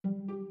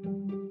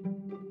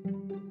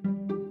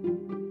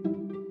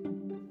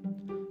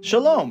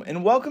Shalom,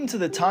 and welcome to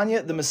the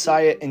Tanya, the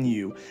Messiah, and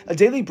You, a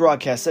daily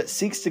broadcast that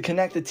seeks to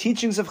connect the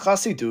teachings of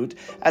Chassidut,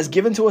 as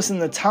given to us in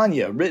the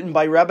Tanya, written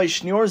by Rabbi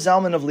Shneor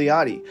Zalman of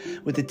Liadi,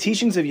 with the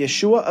teachings of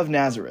Yeshua of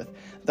Nazareth,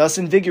 thus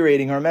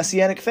invigorating our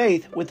Messianic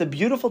faith with the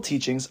beautiful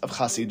teachings of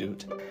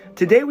Chassidut.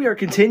 Today we are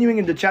continuing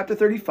into chapter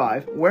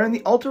 35, wherein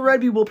the Alter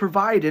Rebbe will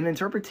provide an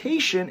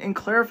interpretation and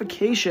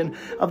clarification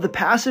of the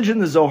passage in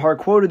the Zohar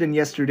quoted in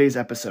yesterday's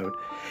episode.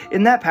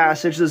 In that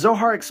passage, the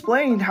Zohar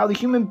explained how the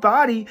human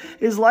body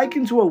is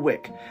likened to a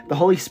wick, the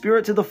Holy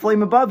Spirit to the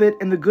flame above it,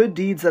 and the good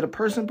deeds that a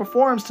person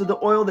performs to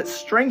the oil that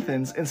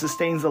strengthens and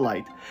sustains the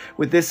light.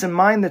 With this in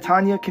mind, the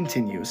Tanya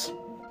continues.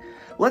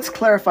 Let's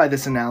clarify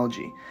this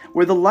analogy,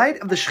 where the light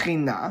of the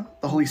Shekhinah,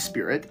 the Holy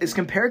Spirit, is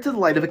compared to the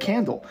light of a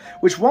candle,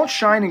 which won't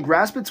shine and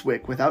grasp its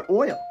wick without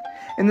oil.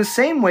 In the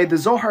same way, the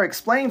Zohar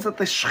explains that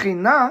the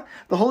Shekhinah,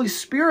 the Holy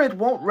Spirit,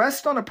 won't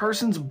rest on a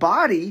person's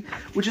body,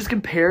 which is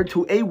compared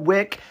to a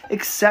wick,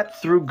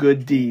 except through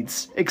good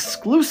deeds,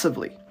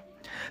 exclusively.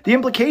 The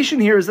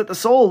implication here is that the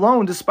soul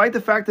alone, despite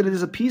the fact that it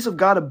is a piece of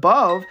God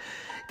above,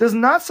 does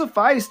not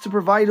suffice to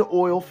provide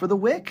oil for the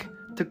wick,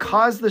 to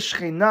cause the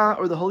Shekhinah,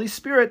 or the Holy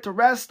Spirit, to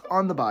rest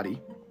on the body.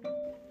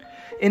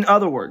 In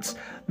other words,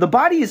 the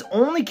body is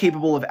only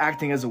capable of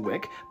acting as a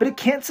wick, but it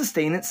can't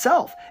sustain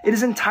itself. It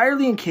is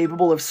entirely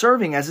incapable of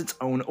serving as its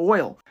own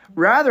oil.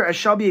 Rather, as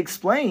shall be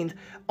explained,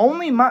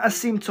 only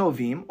ma'asim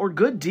tovim, or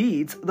good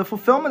deeds, the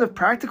fulfillment of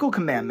practical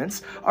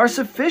commandments, are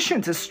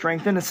sufficient to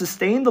strengthen and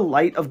sustain the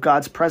light of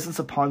God's presence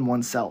upon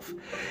oneself.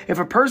 If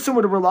a person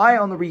were to rely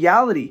on the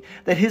reality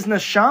that his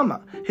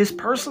neshama, his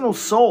personal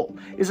soul,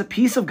 is a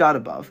piece of God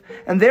above,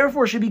 and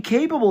therefore should be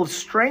capable of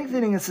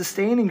strengthening and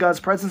sustaining God's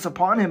presence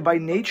upon him by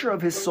nature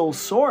of his soul's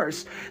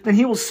source, then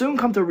he will soon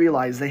come to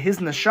realize that his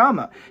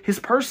neshama, his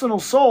personal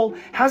soul,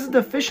 has a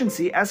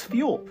deficiency as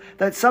fuel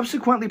that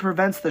subsequently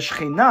prevents the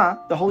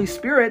Shekhinah, the Holy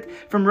Spirit,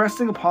 from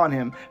resting upon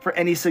him for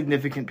any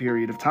significant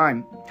period of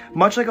time,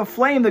 much like a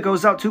flame that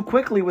goes out too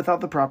quickly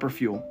without the proper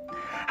fuel.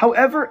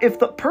 However, if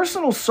the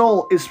personal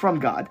soul is from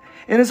God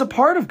and is a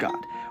part of God,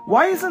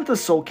 why isn't the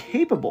soul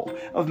capable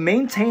of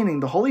maintaining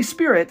the Holy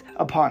Spirit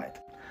upon it?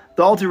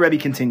 The Alter Rebbe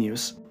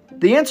continues.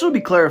 The answer will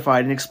be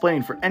clarified and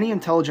explained for any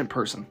intelligent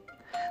person.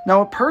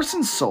 Now, a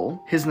person's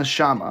soul, his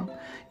neshama,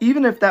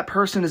 even if that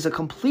person is a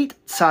complete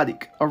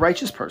tzaddik, a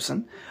righteous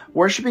person,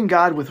 worshiping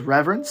God with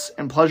reverence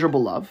and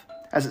pleasurable love,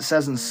 as it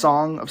says in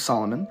Song of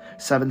Solomon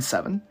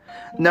 7:7,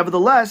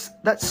 nevertheless,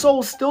 that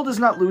soul still does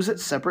not lose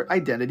its separate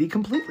identity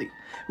completely,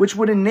 which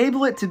would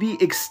enable it to be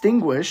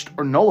extinguished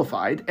or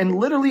nullified and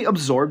literally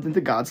absorbed into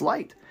God's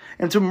light,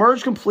 and to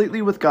merge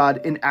completely with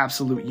God in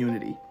absolute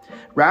unity.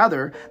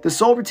 Rather, the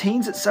soul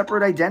retains its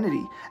separate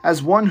identity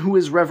as one who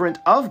is reverent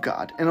of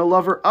God and a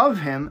lover of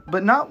Him,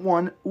 but not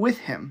one with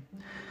Him.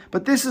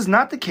 But this is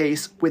not the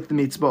case with the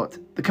mitzvot,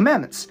 the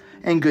commandments,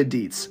 and good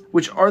deeds,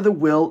 which are the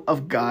will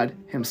of God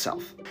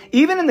Himself.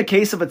 Even in the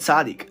case of a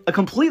tzaddik, a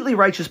completely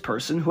righteous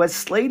person who has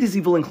slayed his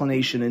evil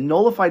inclination and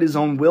nullified his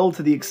own will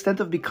to the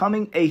extent of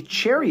becoming a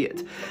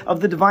chariot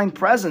of the divine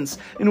presence,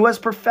 and who has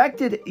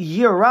perfected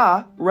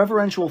yirah,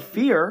 reverential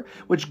fear,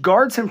 which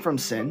guards him from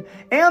sin,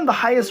 and the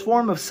highest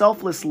form of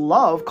selfless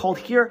love, called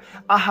here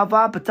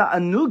ahava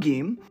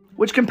b'ta'anugim,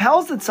 which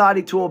compels the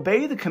tzaddik to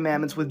obey the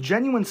commandments with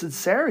genuine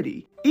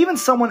sincerity, even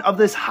someone of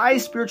this high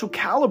spiritual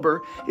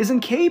caliber is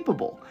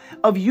incapable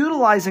of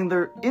utilizing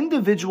their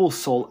individual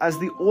soul as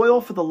the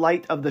oil for the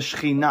light of the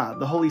Shekhinah,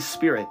 the Holy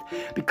Spirit,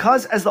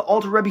 because, as the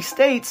Alter Rebbe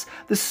states,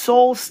 the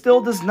soul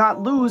still does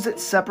not lose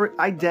its separate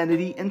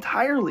identity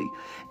entirely.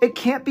 It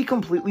can't be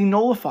completely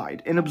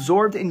nullified and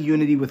absorbed in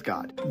unity with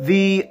God.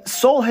 The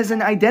soul has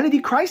an identity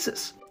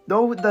crisis.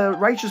 Though the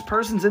righteous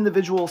person's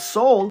individual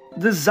soul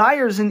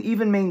desires and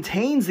even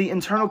maintains the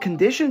internal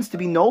conditions to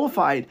be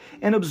nullified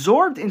and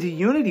absorbed into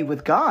unity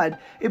with God,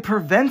 it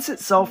prevents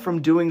itself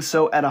from doing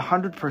so at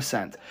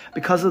 100%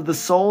 because of the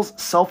soul's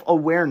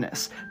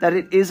self-awareness that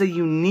it is a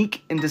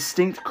unique and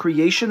distinct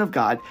creation of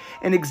God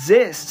and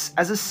exists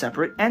as a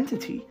separate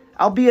entity,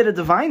 albeit a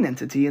divine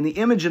entity in the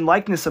image and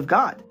likeness of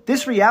God.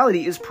 This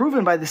reality is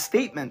proven by the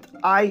statement,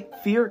 I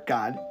fear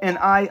God and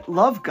I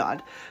love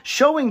God,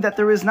 showing that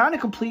there is not a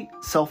complete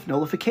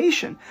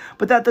self-nullification,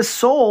 but that the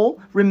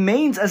soul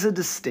remains as a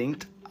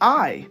distinct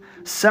I,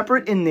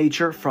 separate in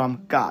nature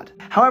from God.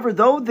 However,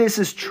 though this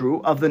is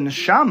true of the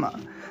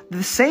neshama,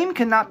 the same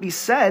cannot be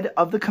said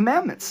of the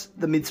commandments,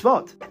 the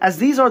mitzvot, as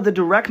these are the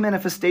direct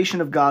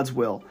manifestation of God's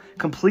will,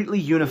 completely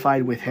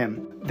unified with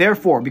Him.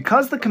 Therefore,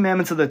 because the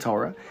commandments of the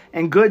Torah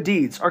and good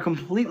deeds are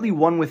completely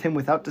one with Him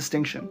without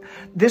distinction,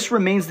 this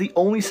remains the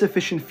only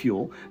sufficient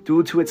fuel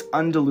due to its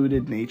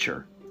undiluted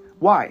nature.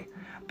 Why?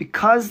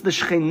 Because the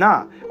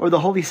Shekhinah, or the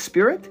Holy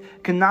Spirit,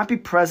 cannot be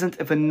present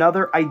if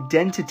another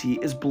identity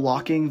is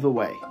blocking the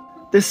way.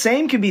 The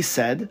same can be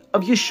said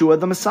of Yeshua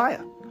the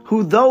Messiah,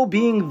 who, though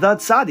being the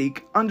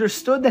tzaddik,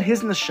 understood that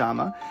his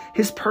neshama,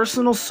 his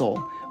personal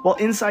soul, while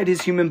inside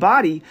his human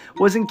body,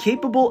 was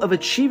incapable of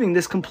achieving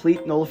this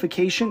complete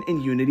nullification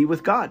and unity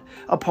with God,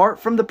 apart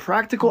from the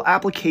practical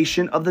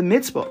application of the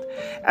mitzvot.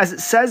 As it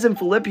says in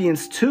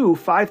Philippians 2,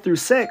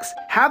 5-6,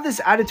 have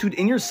this attitude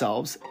in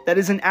yourselves, that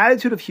is an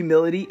attitude of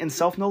humility and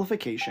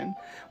self-nullification,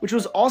 which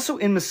was also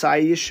in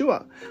Messiah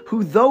Yeshua,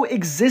 who though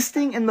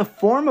existing in the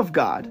form of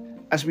God,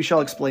 as we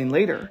shall explain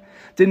later,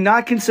 did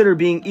not consider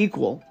being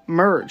equal,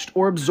 merged,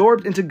 or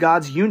absorbed into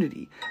God's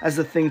unity as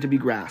the thing to be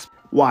grasped.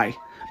 Why?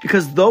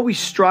 Because though we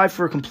strive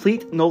for a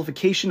complete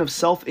nullification of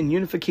self in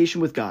unification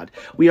with God,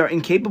 we are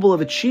incapable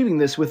of achieving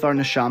this with our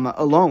neshama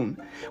alone,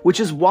 which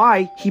is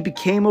why he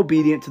became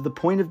obedient to the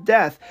point of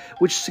death,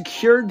 which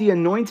secured the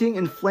anointing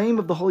and flame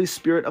of the Holy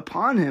Spirit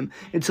upon him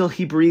until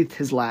he breathed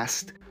his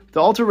last.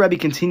 The Alter Rebbe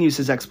continues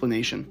his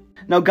explanation.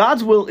 Now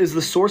God's will is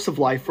the source of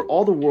life for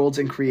all the worlds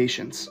and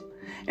creations.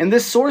 And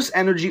this source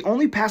energy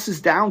only passes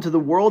down to the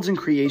worlds and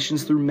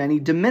creations through many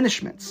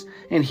diminishments,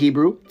 in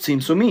Hebrew,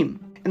 tzimtzumim,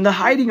 in the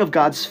hiding of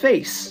God's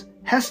face,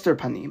 hester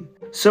panim,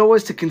 so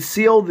as to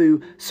conceal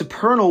the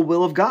supernal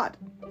will of God.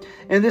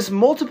 And this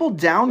multiple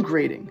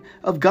downgrading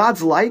of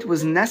God's light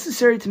was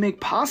necessary to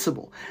make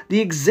possible the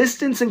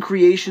existence and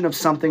creation of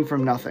something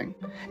from nothing,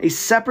 a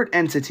separate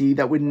entity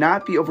that would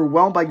not be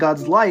overwhelmed by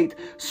God's light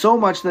so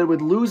much that it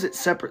would lose its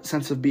separate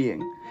sense of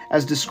being,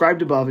 as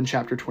described above in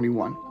chapter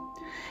 21.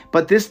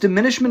 But this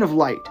diminishment of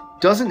light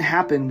doesn't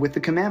happen with the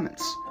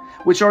commandments,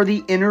 which are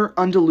the inner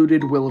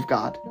undiluted will of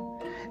God,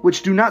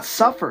 which do not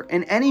suffer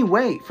in any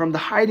way from the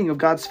hiding of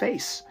God's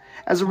face.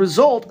 As a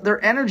result,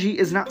 their energy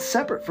is not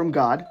separate from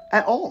God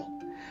at all.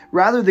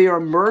 Rather, they are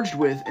merged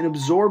with and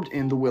absorbed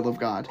in the will of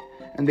God,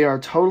 and they are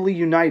totally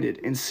united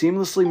and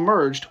seamlessly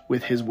merged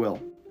with His will.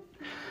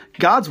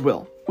 God's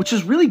will, which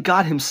is really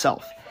God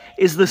Himself,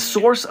 is the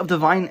source of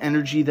divine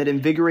energy that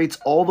invigorates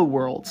all the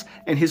worlds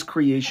and His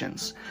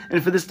creations.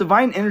 And for this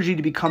divine energy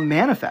to become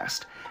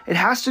manifest, it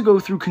has to go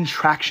through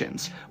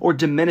contractions or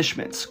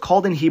diminishments,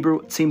 called in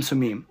Hebrew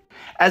tzimtzumim,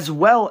 as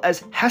well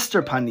as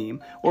hester panim,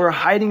 or a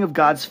hiding of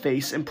God's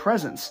face and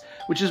presence,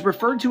 which is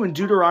referred to in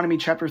Deuteronomy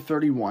chapter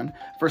 31,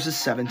 verses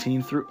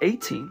 17 through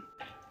 18.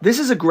 This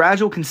is a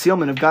gradual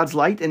concealment of God's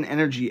light and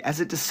energy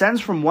as it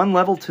descends from one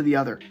level to the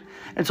other,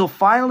 until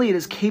finally it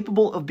is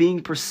capable of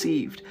being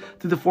perceived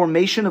through the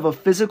formation of a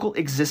physical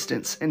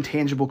existence and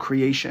tangible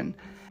creation,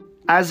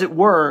 as it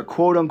were,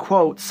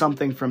 quote-unquote,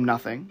 something from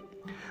nothing.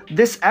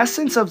 This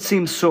essence of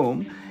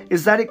tzimtzum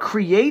is that it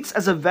creates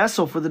as a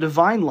vessel for the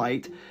divine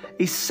light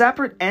a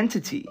separate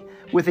entity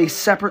with a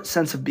separate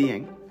sense of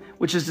being,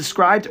 which is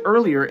described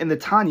earlier in the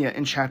Tanya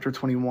in chapter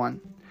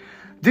 21.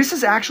 This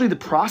is actually the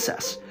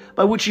process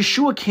by which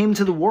Yeshua came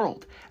to the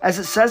world. As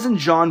it says in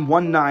John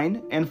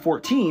 1:9 and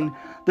 14,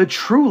 the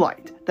true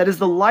light, that is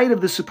the light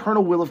of the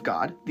supernal will of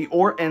God, the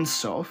Or Ein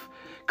Sof,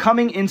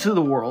 coming into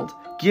the world,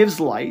 gives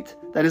light,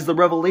 that is the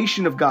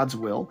revelation of God's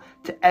will,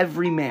 to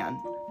every man.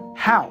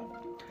 How?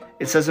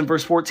 It says in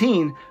verse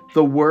 14,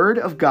 the word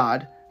of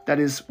God, that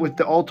is what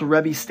the Alter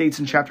Rebbe states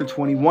in chapter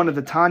 21 of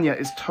the Tanya,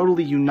 is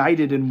totally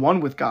united and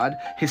one with God.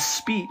 His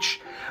speech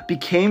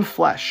became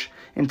flesh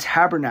and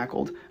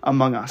tabernacled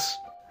among us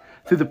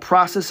through the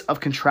process of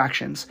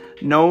contractions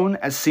known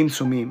as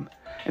tzimtzumim,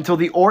 until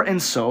the Or Ein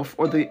Sof,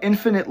 or the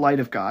infinite light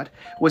of God,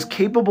 was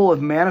capable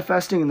of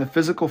manifesting in the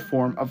physical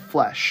form of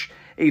flesh,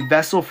 a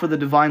vessel for the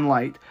divine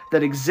light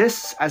that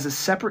exists as a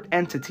separate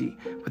entity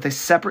with a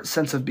separate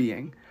sense of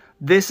being.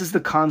 This is the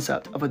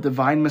concept of a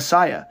divine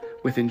Messiah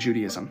within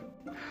Judaism.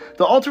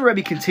 The Alter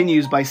Rebbe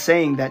continues by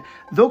saying that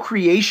though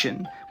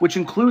creation, which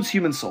includes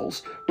human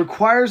souls,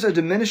 requires a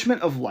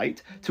diminishment of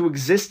light to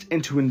exist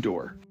and to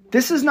endure,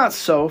 this is not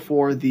so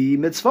for the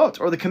mitzvot,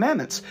 or the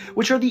commandments,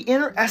 which are the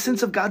inner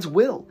essence of God's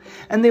will,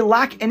 and they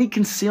lack any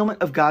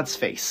concealment of God's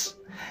face.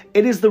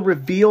 It is the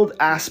revealed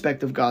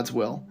aspect of God's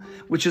will,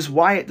 which is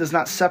why it does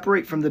not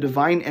separate from the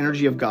divine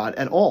energy of God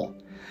at all.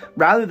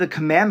 Rather, the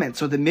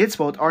commandments, or the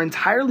mitzvot, are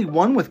entirely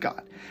one with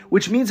God,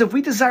 which means if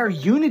we desire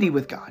unity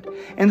with God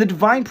and the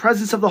divine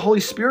presence of the Holy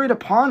Spirit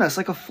upon us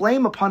like a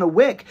flame upon a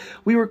wick,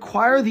 we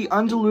require the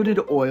undiluted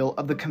oil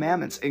of the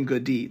commandments and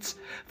good deeds.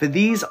 For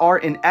these are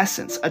in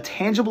essence a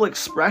tangible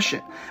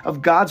expression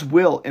of God's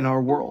will in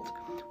our world.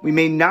 We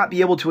may not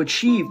be able to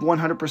achieve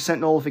 100%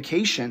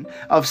 nullification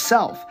of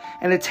self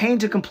and attain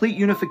to complete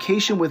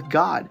unification with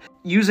God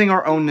using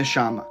our own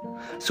neshama.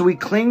 So we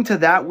cling to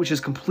that which is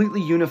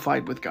completely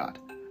unified with God,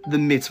 the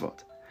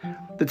mitzvot.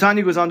 The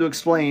Tanya goes on to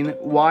explain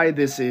why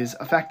this is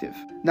effective.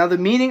 Now, the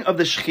meaning of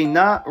the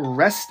Shekhinah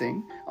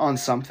resting on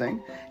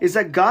something is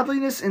that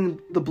godliness in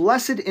the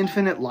blessed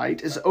infinite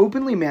light is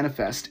openly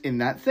manifest in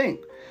that thing,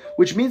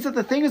 which means that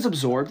the thing is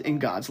absorbed in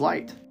God's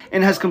light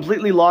and has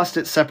completely lost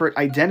its separate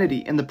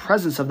identity in the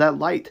presence of that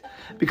light,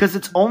 because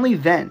it's only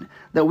then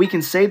that we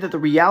can say that the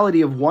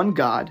reality of one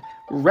God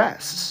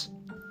rests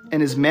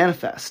and is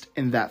manifest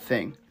in that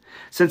thing.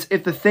 Since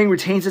if the thing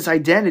retains its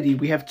identity,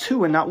 we have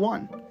two and not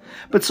one.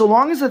 But so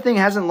long as the thing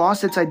hasn't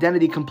lost its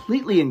identity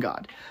completely in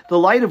God, the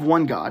light of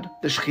one God,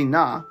 the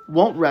Shekhinah,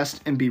 won't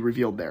rest and be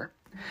revealed there.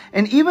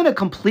 And even a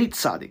complete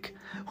tzaddik,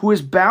 who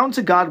is bound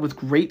to God with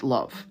great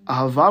love,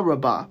 ahava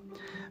rabbah,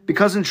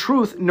 because in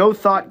truth no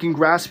thought can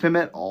grasp him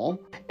at all.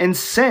 And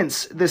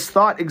since this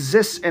thought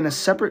exists in a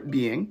separate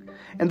being,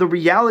 and the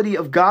reality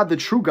of God, the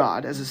true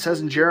God, as it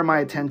says in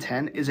Jeremiah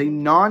 10:10, is a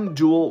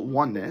non-dual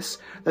oneness,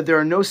 that there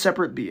are no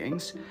separate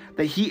beings,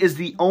 that he is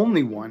the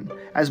only one,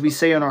 as we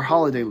say in our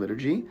holiday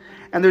liturgy,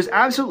 and there's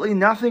absolutely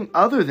nothing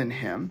other than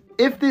him.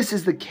 If this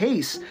is the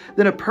case,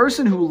 then a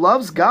person who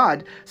loves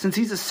God, since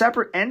he's a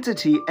separate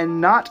entity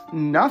and not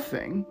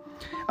nothing,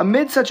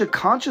 amid such a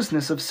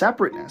consciousness of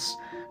separateness,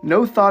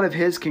 no thought of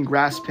his can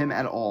grasp him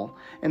at all,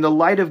 and the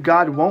light of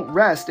God won't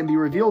rest and be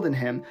revealed in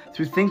him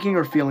through thinking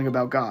or feeling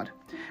about God.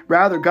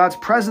 Rather, God's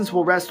presence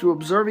will rest through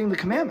observing the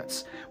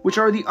commandments, which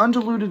are the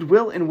undiluted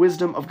will and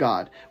wisdom of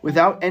God,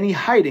 without any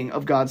hiding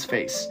of God's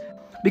face.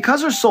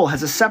 Because our soul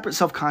has a separate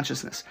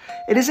self-consciousness,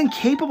 it is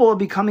incapable of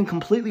becoming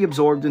completely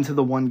absorbed into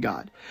the one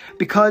God,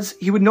 because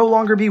he would no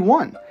longer be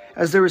one,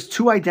 as there is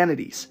two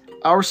identities,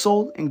 our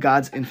soul and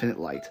God's infinite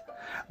light.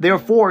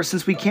 Therefore,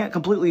 since we can't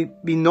completely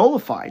be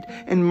nullified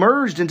and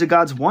merged into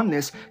God's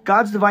oneness,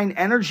 God's divine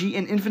energy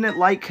and infinite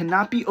light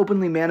cannot be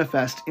openly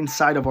manifest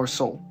inside of our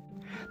soul.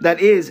 That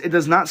is, it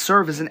does not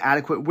serve as an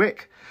adequate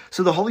wick.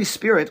 So the Holy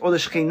Spirit, or the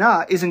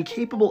Shekhinah, is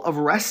incapable of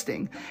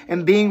resting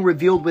and being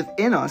revealed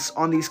within us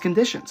on these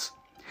conditions.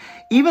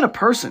 Even a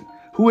person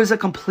who is a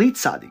complete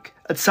tzaddik,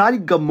 a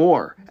tzaddik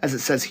gamor, as it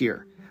says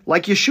here,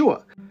 like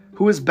Yeshua,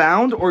 who is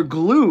bound or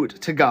glued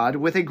to God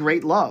with a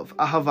great love,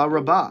 ahava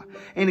rabbah,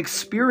 an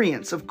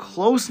experience of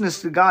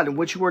closeness to God in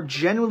which you are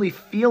genuinely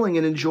feeling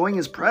and enjoying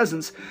his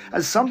presence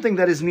as something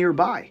that is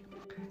nearby.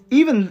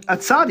 Even a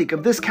tzaddik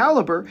of this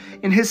caliber,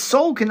 in his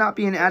soul cannot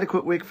be an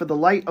adequate wick for the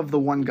light of the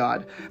one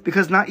God,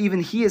 because not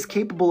even he is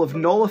capable of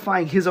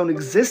nullifying his own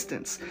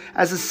existence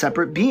as a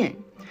separate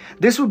being.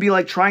 This would be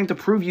like trying to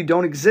prove you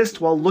don't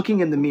exist while looking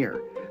in the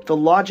mirror. The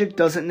logic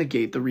doesn't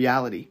negate the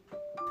reality.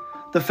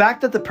 The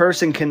fact that the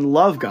person can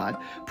love God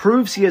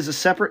proves he is a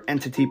separate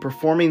entity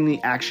performing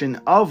the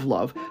action of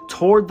love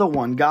toward the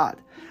one God.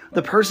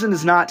 The person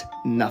is not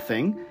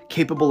nothing,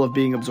 capable of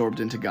being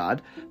absorbed into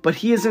God, but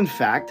he is in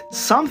fact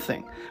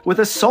something, with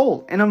a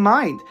soul and a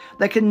mind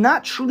that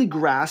cannot truly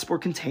grasp or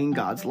contain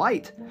God's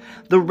light.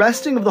 The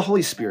resting of the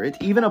Holy Spirit,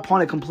 even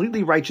upon a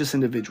completely righteous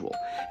individual,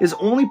 is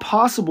only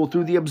possible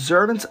through the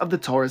observance of the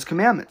Torah's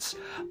commandments,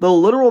 the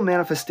literal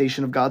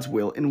manifestation of God's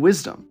will and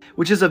wisdom,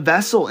 which is a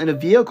vessel and a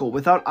vehicle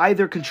without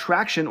either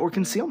contraction or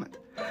concealment.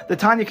 The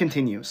Tanya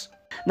continues,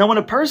 "Now when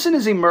a person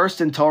is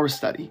immersed in Torah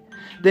study,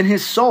 then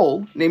his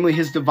soul, namely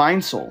his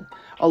divine soul,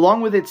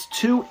 along with its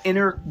two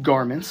inner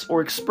garments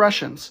or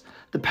expressions,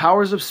 the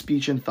powers of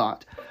speech and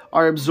thought,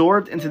 are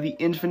absorbed into the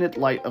infinite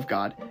light of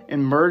God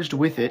and merged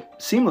with it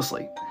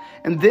seamlessly.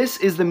 And this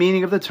is the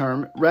meaning of the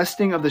term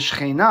resting of the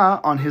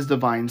Shekhinah on his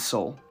divine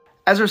soul.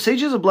 As our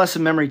sages of blessed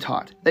memory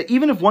taught, that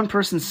even if one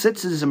person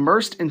sits and is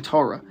immersed in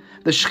Torah,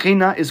 the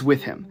Shekhinah is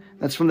with him."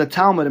 That's from the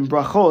Talmud in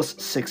Brachos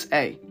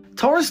 6a.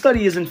 Torah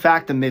study is in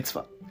fact a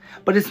mitzvah,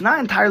 but it's not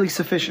entirely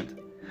sufficient.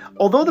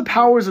 Although the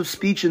powers of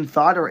speech and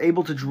thought are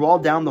able to draw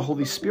down the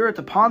Holy Spirit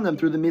upon them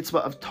through the mitzvah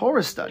of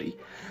Torah study,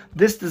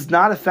 this does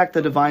not affect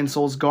the divine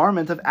soul's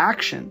garment of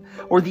action,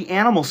 or the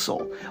animal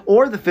soul,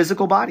 or the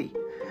physical body.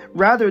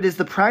 Rather, it is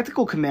the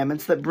practical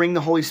commandments that bring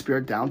the Holy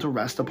Spirit down to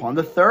rest upon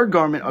the third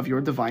garment of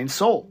your divine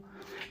soul.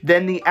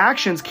 Then the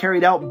actions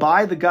carried out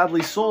by the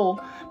godly soul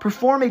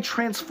perform a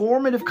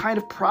transformative kind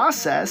of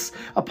process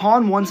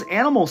upon one's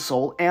animal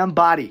soul and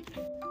body.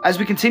 As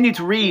we continue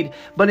to read,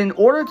 "But in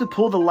order to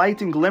pull the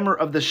light and glimmer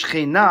of the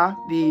Shekhinah,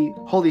 the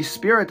Holy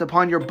Spirit,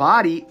 upon your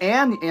body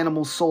and the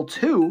animal soul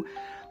too,"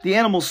 the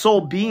animal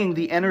soul being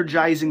the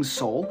energizing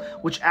soul,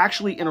 which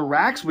actually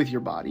interacts with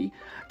your body,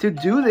 to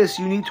do this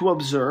you need to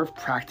observe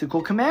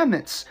practical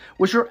commandments,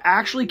 which are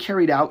actually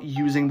carried out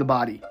using the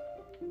body.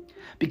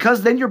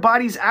 Because then your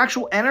body's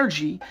actual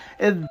energy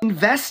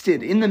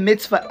invested in the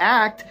mitzvah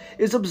act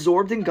is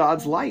absorbed in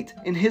God's light,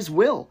 in his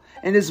will,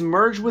 and is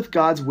merged with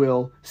God's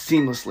will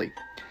seamlessly.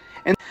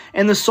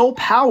 And the soul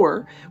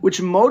power,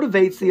 which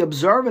motivates the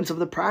observance of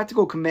the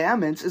practical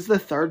commandments, is the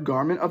third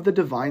garment of the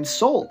divine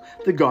soul,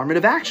 the garment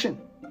of action.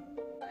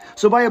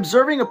 So by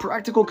observing a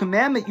practical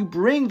commandment, you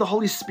bring the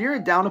Holy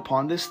Spirit down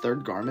upon this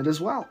third garment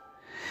as well.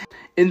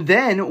 And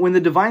then, when the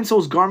divine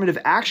soul's garment of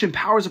action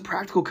powers a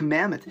practical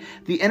commandment,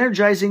 the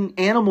energizing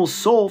animal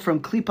soul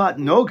from Klipat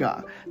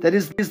Noga, that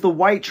is the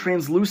white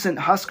translucent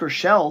husk or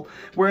shell,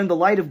 wherein the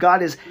light of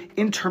God is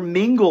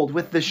intermingled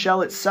with the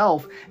shell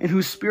itself, and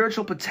whose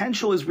spiritual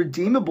potential is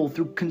redeemable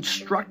through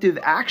constructive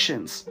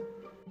actions.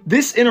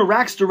 This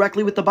interacts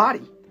directly with the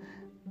body.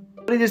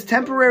 But it is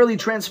temporarily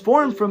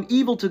transformed from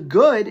evil to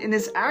good and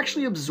is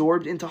actually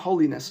absorbed into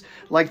holiness,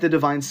 like the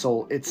divine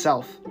soul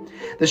itself.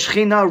 The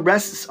Shekhinah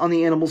rests on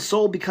the animal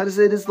soul because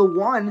it is the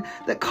one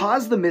that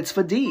caused the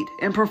mitzvah deed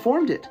and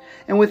performed it.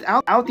 And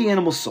without the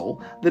animal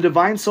soul, the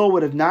divine soul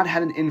would have not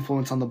had an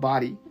influence on the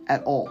body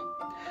at all.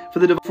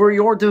 For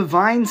your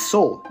divine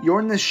soul,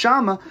 your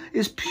neshama,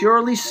 is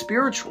purely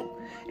spiritual,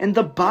 and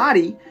the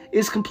body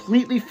is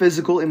completely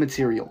physical and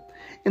material.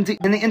 And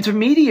the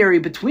intermediary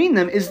between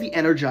them is the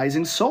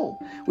energizing soul,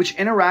 which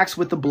interacts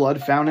with the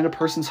blood found in a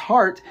person's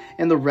heart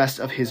and the rest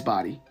of his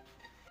body.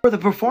 For the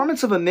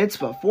performance of a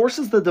mitzvah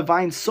forces the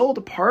divine soul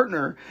to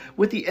partner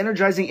with the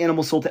energizing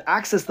animal soul to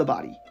access the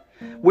body,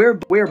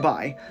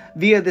 whereby,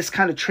 via this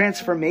kind of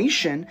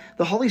transformation,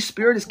 the Holy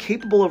Spirit is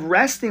capable of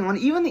resting on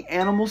even the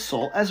animal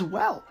soul as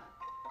well.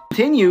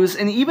 Continues,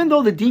 and even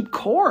though the deep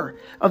core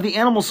of the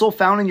animal soul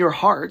found in your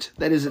heart,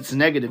 that is its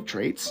negative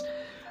traits,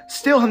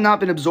 still have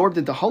not been absorbed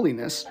into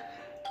holiness,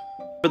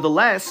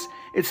 nevertheless,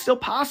 it's still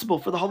possible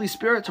for the Holy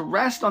Spirit to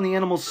rest on the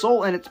animal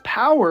soul and its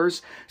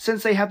powers,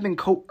 since they have been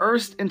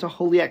coerced into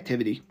holy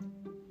activity.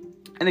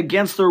 And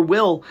against their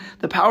will,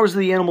 the powers of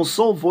the animal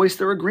soul voice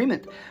their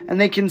agreement, and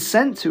they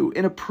consent to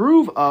and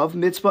approve of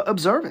mitzvah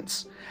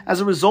observance, as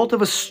a result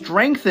of a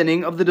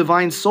strengthening of the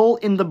divine soul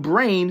in the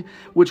brain,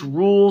 which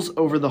rules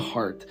over the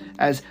heart,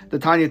 as the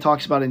Tanya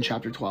talks about in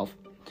chapter 12.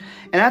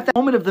 And at the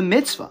moment of the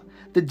mitzvah,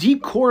 the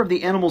deep core of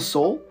the animal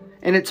soul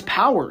and its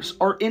powers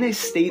are in a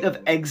state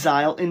of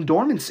exile and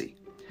dormancy,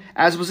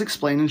 as was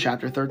explained in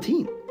chapter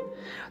 13.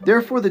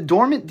 Therefore, the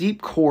dormant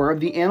deep core of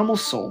the animal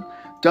soul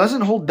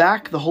doesn't hold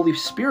back the Holy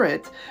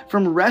Spirit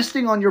from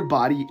resting on your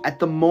body at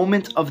the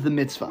moment of the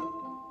mitzvah.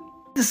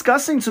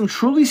 Discussing some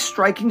truly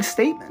striking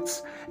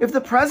statements. If the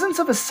presence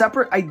of a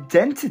separate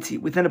identity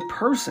within a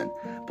person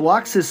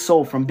blocks his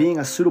soul from being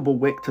a suitable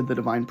wick to the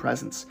divine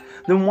presence,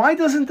 then why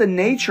doesn't the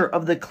nature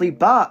of the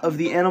klipa of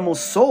the animal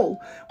soul,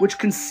 which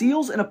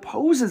conceals and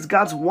opposes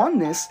God's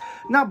oneness,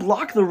 not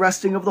block the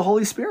resting of the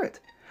Holy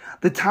Spirit?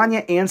 The Tanya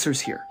answers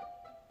here.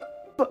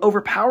 But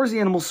overpowers the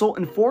animal soul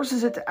and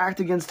forces it to act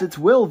against its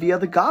will via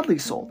the godly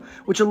soul,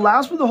 which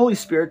allows for the Holy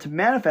Spirit to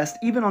manifest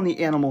even on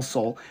the animal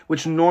soul,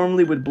 which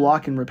normally would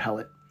block and repel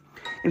it.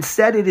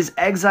 Instead, it is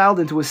exiled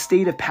into a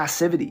state of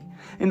passivity,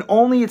 and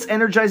only its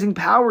energizing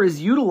power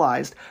is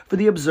utilized for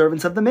the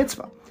observance of the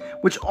mitzvah,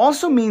 which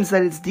also means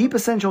that its deep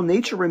essential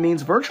nature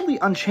remains virtually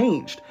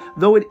unchanged,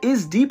 though it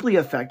is deeply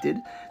affected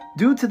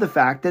due to the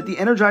fact that the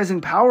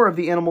energizing power of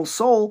the animal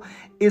soul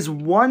is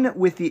one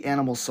with the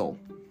animal soul.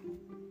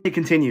 It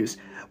continues,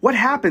 what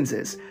happens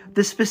is,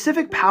 the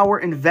specific power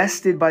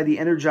invested by the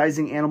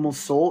energizing animal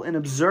soul in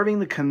observing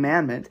the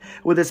commandment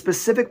with a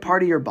specific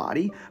part of your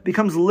body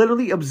becomes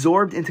literally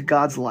absorbed into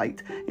God's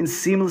light and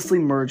seamlessly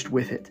merged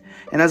with it.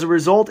 And as a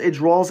result, it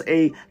draws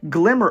a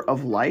glimmer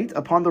of light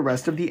upon the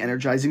rest of the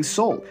energizing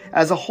soul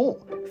as a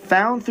whole,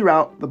 found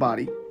throughout the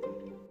body.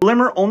 The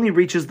glimmer only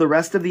reaches the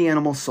rest of the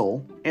animal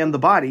soul and the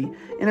body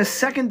in a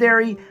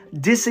secondary,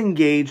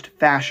 disengaged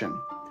fashion,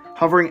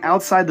 hovering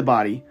outside the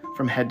body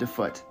from head to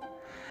foot.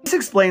 This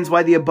explains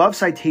why the above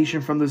citation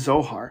from the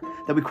Zohar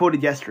that we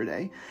quoted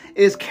yesterday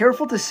is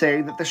careful to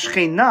say that the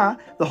Shekhinah,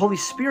 the Holy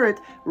Spirit,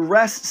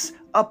 rests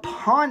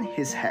upon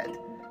his head,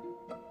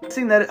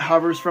 seeing that it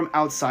hovers from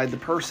outside the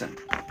person.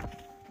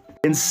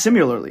 And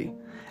similarly,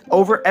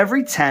 over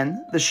every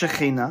 10, the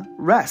Shekhinah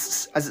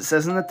rests, as it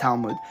says in the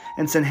Talmud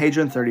in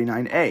Sanhedrin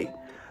 39a.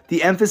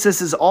 The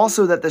emphasis is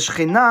also that the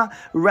Shekhinah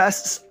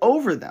rests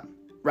over them,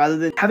 rather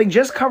than having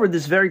just covered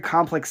this very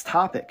complex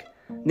topic,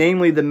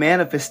 namely the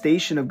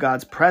manifestation of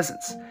God's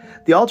presence.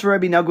 The Alter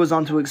Rebbe now goes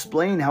on to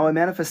explain how a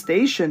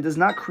manifestation does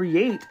not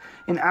create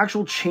an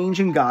actual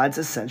change in God's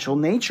essential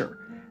nature,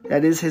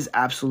 that is, his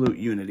absolute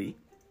unity.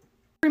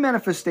 Every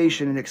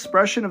manifestation and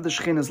expression of the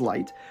Shekhinah's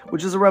light,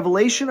 which is a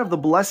revelation of the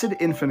blessed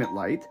infinite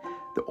light,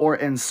 the Or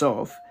En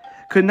Sof,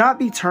 could not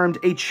be termed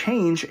a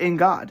change in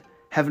God,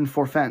 heaven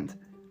forfend,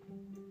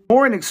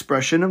 or an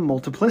expression of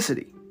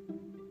multiplicity.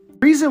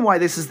 The reason why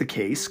this is the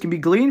case can be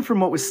gleaned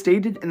from what was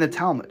stated in the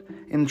Talmud,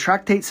 in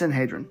Tractate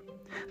Sanhedrin,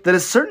 that a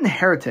certain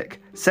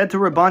heretic said to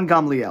Rabban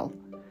Gamliel,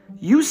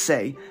 "You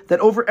say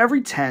that over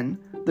every 10,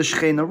 the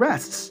Shekhinah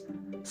rests.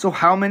 So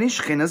how many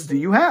Shekhinahs do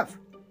you have?"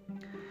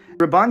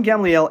 Rabban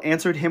Gamliel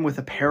answered him with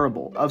a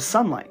parable of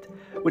sunlight,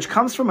 which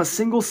comes from a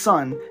single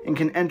sun and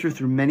can enter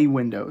through many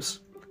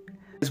windows.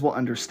 As we'll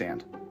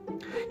understand.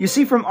 You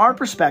see, from our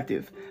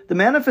perspective, the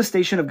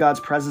manifestation of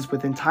God's presence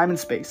within time and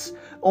space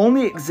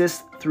only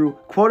exists through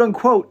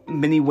quote-unquote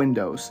many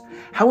windows.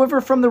 However,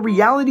 from the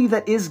reality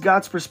that is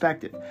God's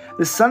perspective,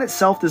 the sun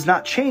itself does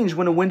not change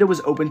when a window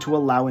is opened to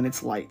allow in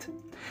its light.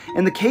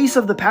 In the case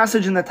of the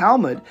passage in the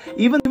Talmud,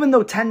 even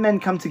though 10 men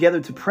come together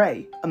to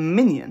pray, a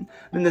minyan,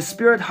 then the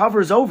Spirit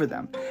hovers over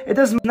them, it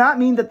does not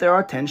mean that there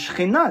are 10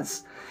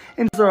 Shekhinahs.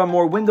 And there are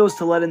more windows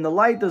to let in the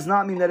light does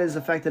not mean that it has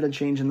affected a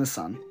change in the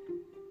sun.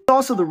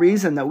 Also the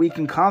reason that we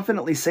can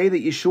confidently say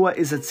that Yeshua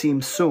is a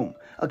tzimtzum,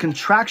 a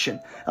contraction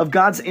of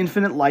God's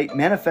infinite light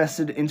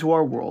manifested into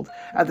our world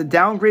at the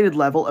downgraded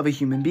level of a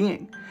human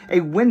being, a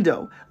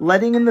window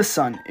letting in the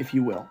sun, if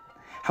you will.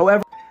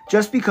 However,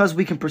 just because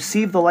we can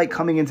perceive the light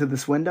coming into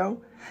this window,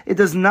 it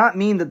does not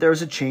mean that there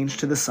is a change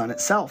to the sun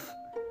itself.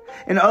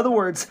 In other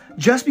words,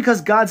 just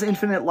because God's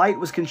infinite light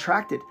was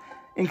contracted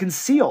and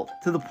concealed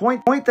to the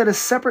point that a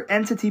separate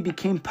entity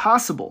became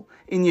possible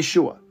in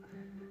Yeshua,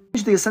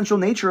 the essential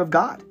nature of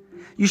God.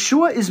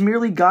 Yeshua is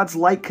merely God's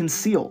light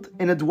concealed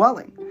in a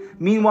dwelling.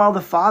 Meanwhile,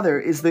 the Father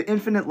is the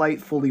infinite light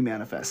fully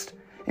manifest,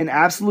 in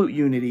absolute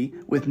unity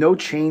with no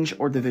change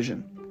or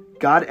division.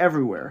 God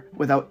everywhere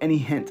without any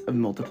hint of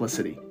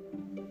multiplicity.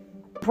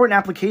 Important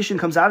application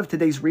comes out of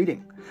today's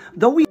reading.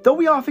 Though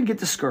we often get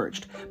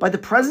discouraged by the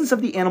presence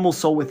of the animal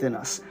soul within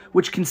us,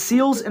 which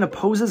conceals and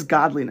opposes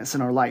godliness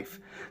in our life,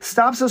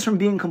 stops us from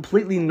being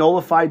completely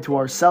nullified to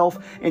ourself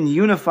and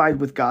unified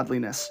with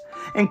godliness,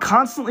 and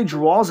constantly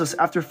draws us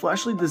after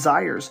fleshly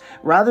desires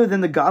rather than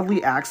the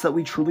godly acts that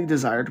we truly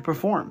desire to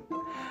perform.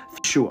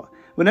 Yeshua,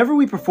 whenever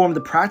we perform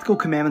the practical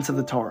commandments of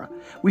the Torah,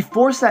 we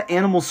force that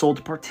animal soul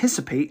to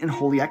participate in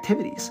holy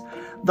activities,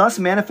 thus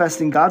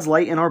manifesting God's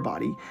light in our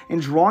body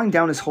and drawing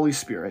down His Holy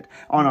Spirit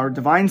on our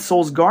divine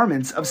soul's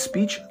garments of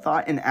speech,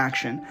 thought, and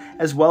action,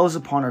 as well as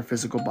upon our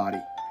physical body.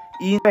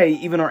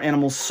 Even our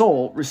animal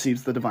soul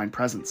receives the divine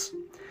presence.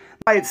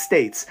 It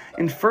states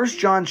in 1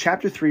 John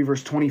chapter 3,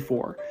 verse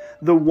 24,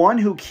 "The one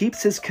who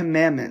keeps His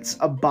commandments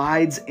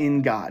abides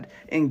in God,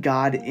 and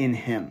God in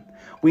him.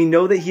 We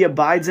know that He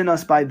abides in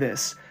us by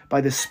this,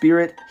 by the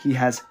Spirit He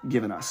has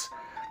given us."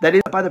 That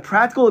is, by the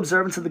practical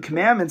observance of the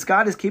commandments,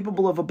 God is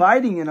capable of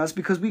abiding in us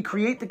because we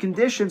create the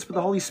conditions for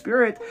the Holy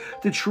Spirit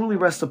to truly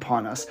rest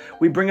upon us.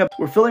 We're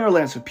filling our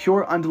lamps with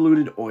pure,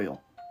 undiluted oil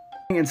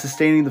and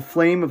sustaining the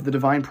flame of the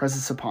divine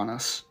presence upon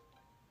us,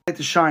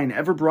 to shine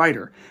ever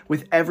brighter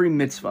with every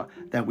mitzvah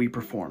that we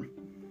perform.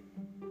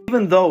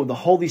 Even though the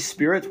Holy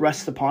Spirit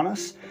rests upon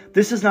us,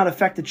 this does not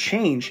affect a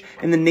change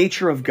in the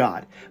nature of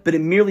God, but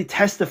it merely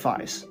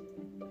testifies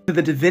to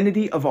the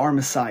divinity of our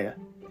Messiah.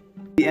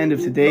 At the end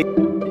of today.